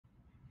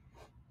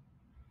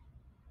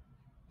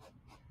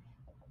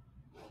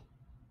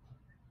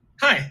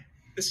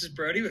This is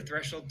Brody with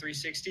Threshold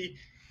 360,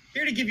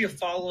 here to give you a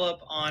follow-up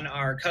on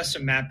our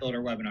custom map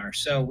builder webinar.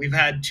 So we've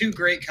had two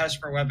great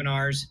customer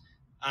webinars,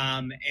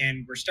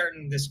 and we're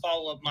starting this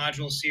follow-up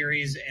module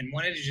series and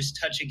wanted to just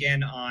touch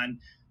again on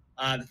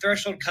the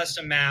Threshold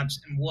custom maps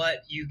and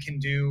what you can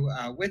do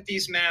with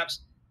these maps.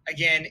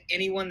 Again,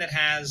 anyone that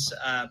has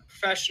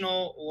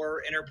professional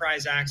or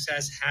enterprise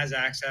access has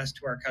access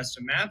to our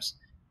custom maps.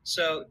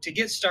 So to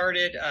get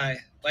started,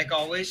 like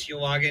always,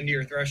 you'll log into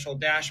your Threshold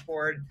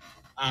dashboard.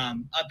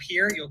 Up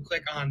here, you'll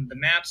click on the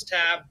Maps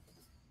tab.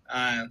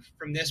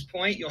 From this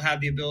point, you'll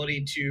have the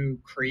ability to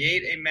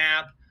create a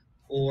map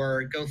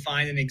or go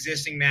find an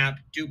existing map,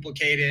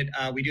 duplicate it.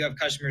 We do have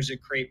customers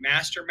that create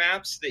master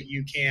maps that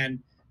you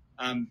can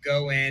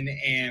go in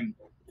and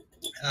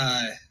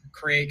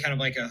create kind of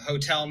like a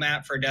hotel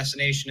map for a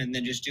destination and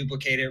then just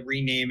duplicate it,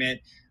 rename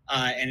it,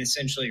 and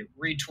essentially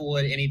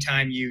retool it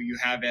anytime you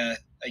have a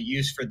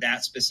use for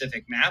that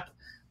specific map.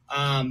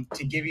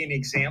 To give you an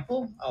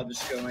example, I'll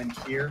just go in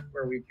here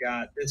where we've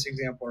got this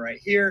example right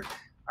here.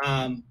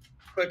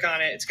 Click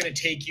on it. It's going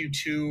to take you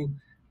to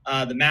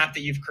the map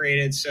that you've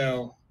created.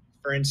 So,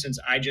 for instance,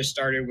 I just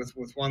started with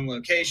one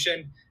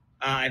location.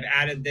 I've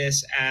added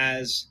this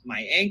as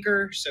my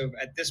anchor. So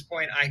at this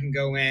point, I can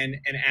go in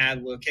and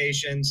add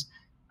locations.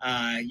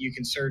 You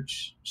can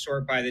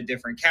sort by the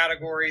different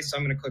categories. So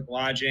I'm going to click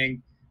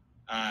lodging,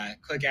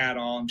 click add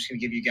all. I'm just going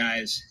to give you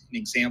guys an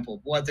example of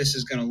what this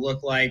is going to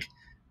look like.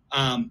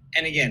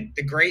 And again,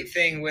 the great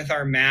thing with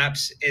our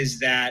maps is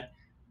that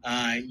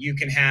you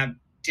can have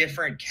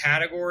different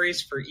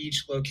categories for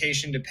each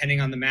location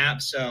depending on the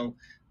map. So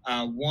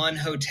one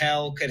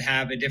hotel could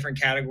have a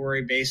different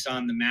category based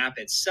on the map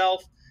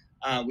itself.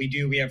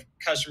 We have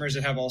customers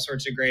that have all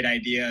sorts of great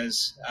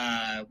ideas.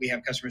 We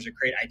have customers that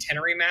create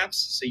itinerary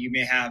maps. So you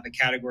may have a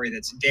category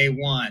that's day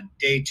 1,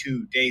 day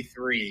 2, day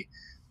 3.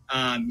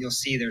 You'll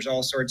see there's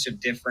all sorts of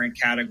different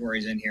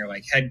categories in here,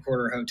 like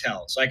headquarter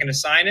hotel. So I can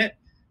assign it.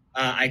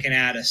 I can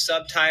add a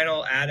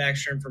subtitle, add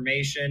extra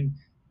information.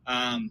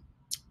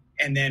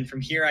 And then from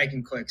here, I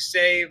can click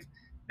save.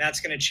 That's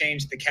going to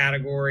change the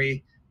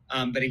category.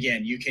 But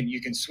again, you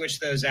can switch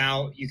those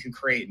out. You can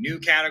create new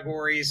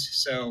categories.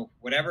 So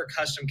whatever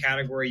custom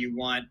category you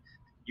want,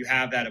 you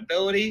have that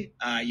ability.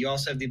 You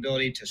also have the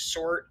ability to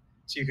sort.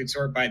 So you could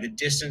sort by the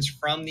distance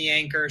from the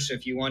anchor. So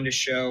if you wanted to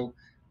show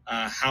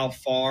how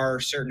far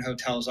certain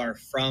hotels are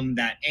from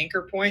that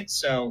anchor point.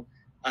 So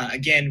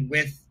again,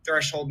 with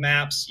Threshold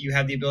maps, you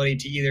have the ability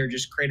to either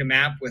just create a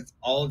map with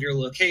all of your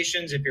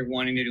locations if you're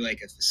wanting to do like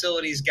a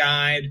facilities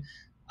guide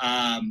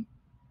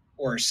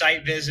or a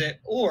site visit,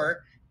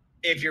 or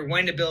if you're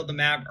wanting to build the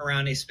map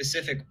around a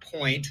specific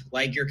point,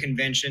 like your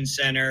convention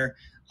center,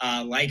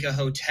 like a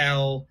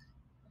hotel,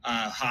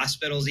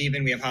 hospitals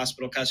even. We have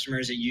hospital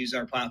customers that use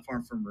our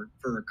platform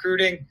for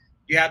recruiting.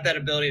 You have that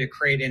ability to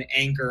create an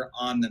anchor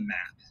on the map.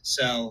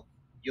 So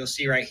you'll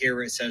see right here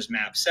where it says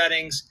map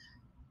settings.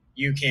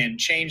 You can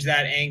change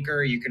that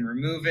anchor. You can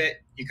remove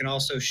it. You can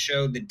also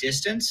show the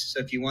distance. So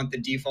if you want the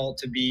default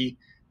to be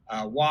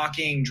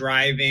walking,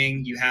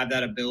 driving, you have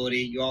that ability.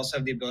 You also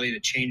have the ability to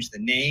change the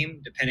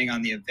name depending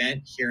on the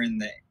event here in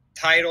the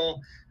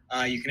title.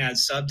 You can add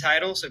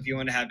subtitles. So if you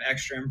want to have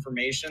extra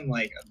information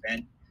like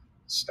event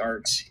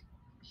starts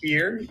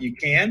here, you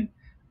can.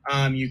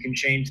 You can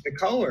change the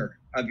color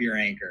of your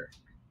anchor,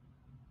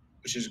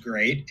 which is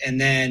great.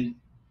 And then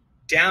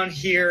down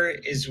here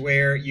is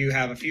where you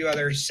have a few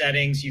other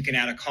settings. You can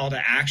add a call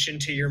to action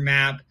to your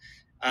map.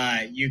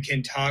 You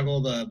can toggle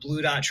the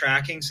blue dot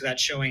tracking. So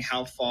that's showing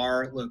how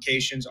far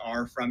locations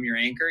are from your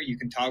anchor. You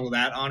can toggle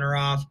that on or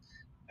off.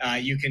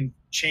 You can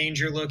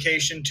change your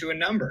location to a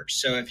number.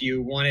 So if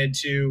you wanted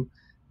to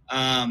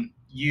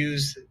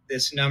use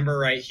this number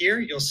right here,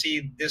 you'll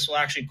see this will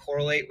actually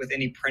correlate with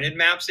any printed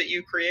maps that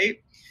you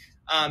create.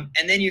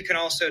 And then you can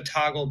also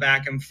toggle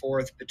back and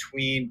forth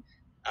between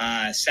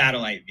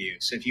satellite view.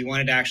 So if you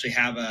wanted to actually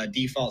have a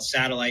default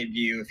satellite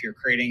view, if you're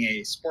creating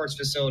a sports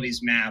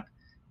facilities map,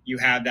 you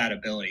have that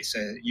ability.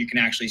 So you can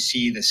actually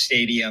see the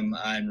stadium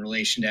in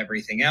relation to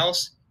everything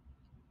else.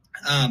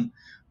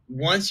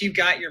 Once you've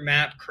got your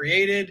map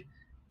created,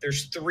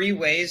 there's 3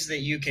 ways that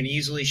you can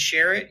easily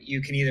share it.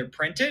 You can either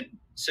print it.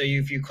 So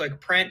if you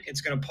click print,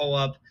 it's going to pull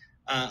up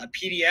a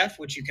PDF,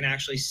 which you can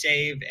actually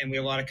save. And we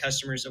have a lot of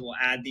customers that will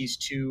add these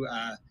to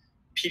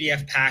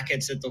PDF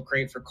packets that they'll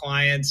create for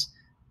clients.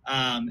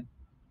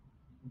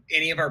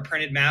 Any of our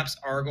printed maps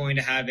are going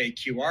to have a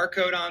QR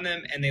code on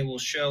them, and they will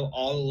show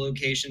all the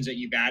locations that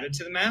you've added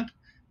to the map.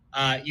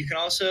 You can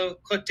also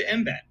click to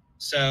embed.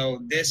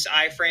 So this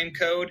iframe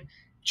code,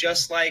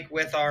 just like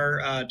with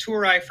our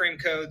tour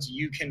iframe codes,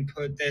 you can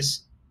put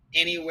this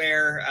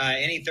anywhere,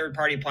 any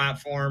third-party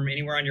platform,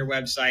 anywhere on your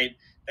website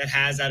that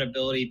has that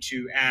ability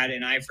to add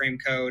an iframe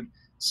code.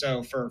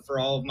 So for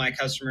all of my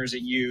customers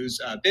that use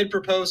bid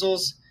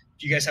proposals,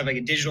 if you guys have like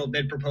a digital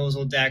bid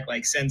proposal deck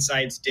like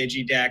SendSites,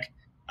 DigiDeck,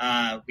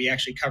 we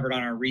actually covered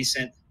on our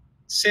recent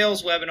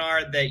sales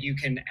webinar that you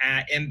can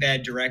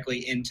embed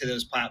directly into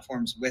those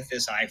platforms with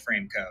this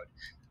iframe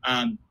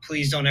code.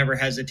 Please don't ever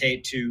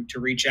hesitate to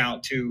reach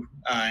out to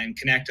and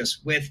connect us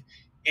with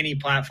any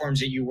platforms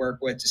that you work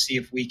with to see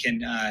if we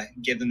can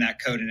give them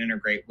that code and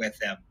integrate with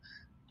them.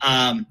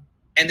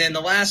 And then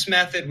the last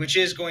method, which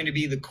is going to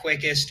be the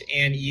quickest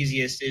and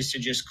easiest, is to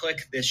just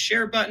click this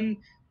share button.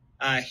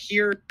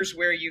 Here's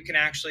where you can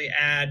actually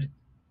add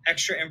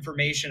extra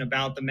information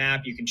about the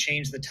map. You can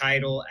change the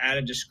title, add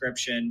a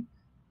description.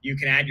 You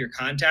can add your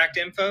contact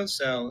info.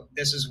 So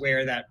this is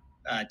where that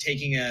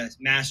taking a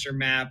master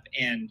map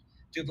and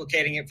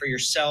duplicating it for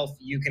yourself,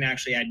 you can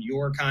actually add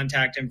your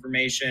contact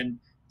information.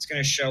 It's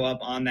going to show up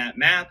on that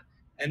map.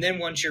 And then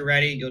once you're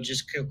ready, you'll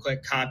just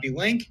click copy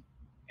link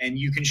and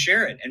you can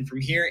share it. And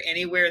from here,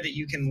 anywhere that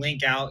you can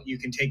link out, you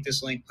can take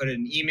this link, put it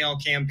in email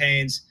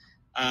campaigns,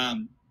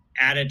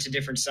 add it to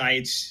different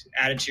sites,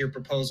 add it to your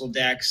proposal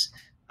decks,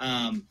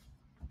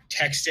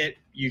 text it.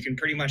 You can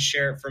pretty much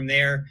share it from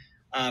there.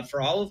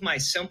 For all of my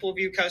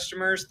SimpleView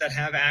customers that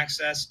have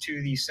access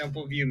to the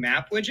SimpleView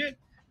map widget,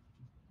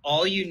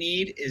 all you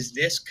need is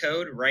this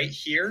code right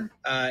here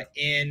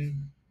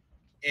on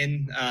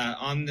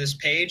this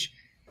page.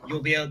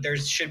 You'll be able, there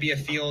should be a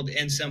field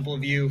in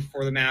SimpleView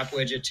for the map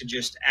widget to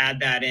just add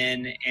that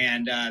in,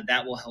 and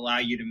that will allow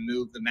you to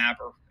move the map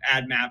or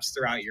add maps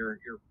throughout your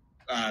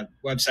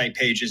website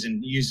pages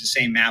and use the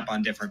same map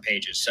on different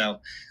pages. So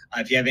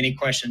if you have any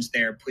questions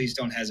there, please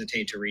don't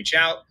hesitate to reach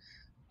out.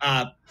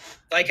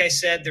 Like I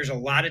said, there's a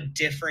lot of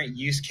different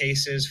use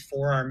cases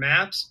for our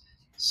maps.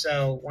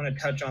 So I want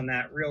to touch on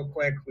that real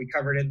quick. We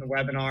covered it in the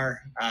webinar.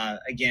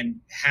 Again,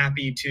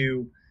 happy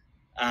to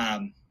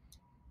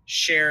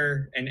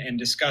share and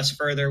discuss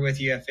further with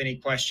you if any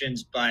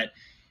questions, but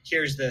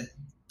here's the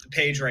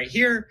page right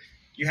here.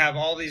 You have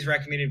all these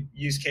recommended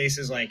use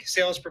cases like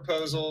sales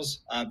proposals,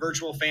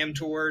 virtual FAM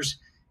tours.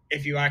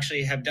 If you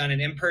actually have done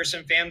an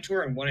in-person FAM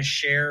tour and want to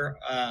share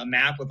a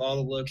map with all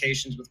the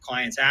locations with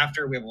clients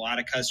after, we have a lot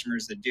of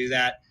customers that do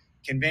that.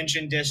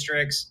 Convention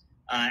districts,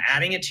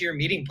 adding it to your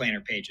meeting planner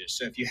pages.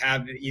 So if you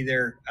have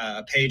either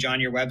a page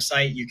on your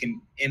website, you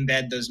can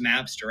embed those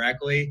maps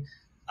directly.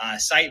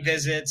 Site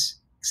visits,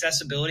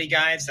 accessibility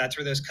guides, that's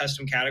where those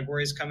custom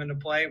categories come into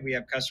play. We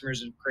have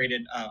customers who've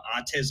created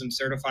autism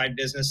certified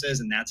businesses,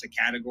 and that's a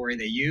category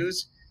they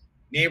use.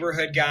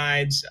 Neighborhood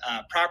guides,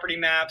 property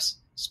maps,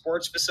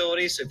 sports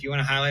facilities. So if you want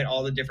to highlight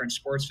all the different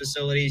sports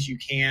facilities, you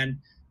can.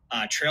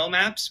 Trail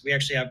maps. We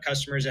actually have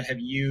customers that have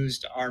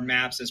used our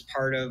maps as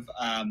part of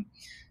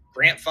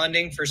grant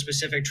funding for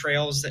specific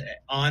trails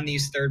on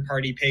these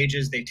third-party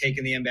pages. They've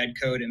taken the embed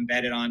code,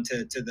 embedded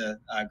onto the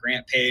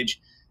grant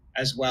page,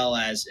 as well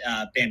as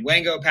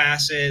Bandwango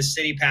passes,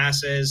 city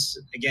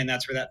passes. Again,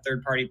 that's where that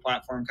third-party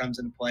platform comes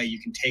into play. You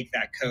can take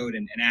that code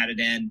and add it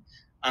in.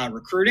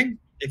 Recruiting.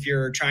 If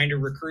you're trying to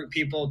recruit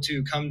people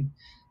to come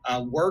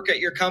work at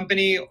your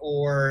company,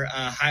 or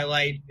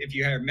highlight if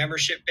you have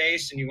membership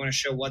based and you want to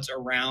show what's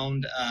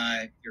around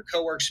your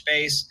co-work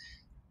space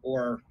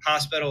or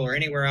hospital or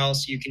anywhere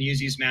else, you can use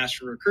these maps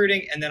for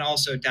recruiting. And then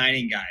also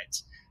dining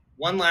guides.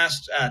 One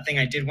last thing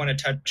I did want to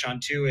touch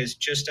on too is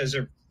just as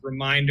a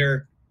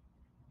reminder,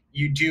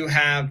 you do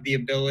have the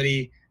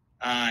ability,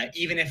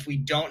 even if we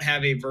don't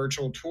have a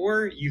virtual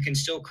tour, you can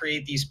still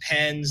create these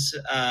pins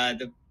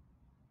that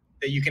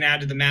you can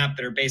add to the map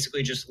that are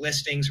basically just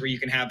listings where you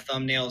can have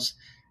thumbnails.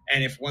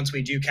 And if once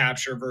we do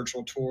capture a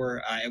virtual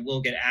tour, it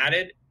will get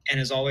added. And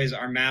as always,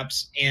 our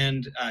maps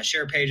and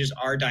share pages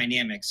are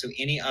dynamic. So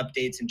any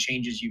updates and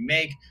changes you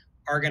make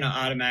are going to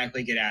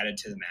automatically get added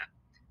to the map.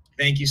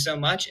 Thank you so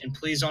much. And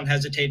please don't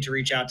hesitate to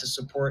reach out to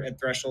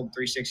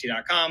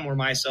support@threshold360.com or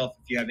myself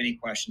if you have any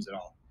questions at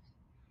all.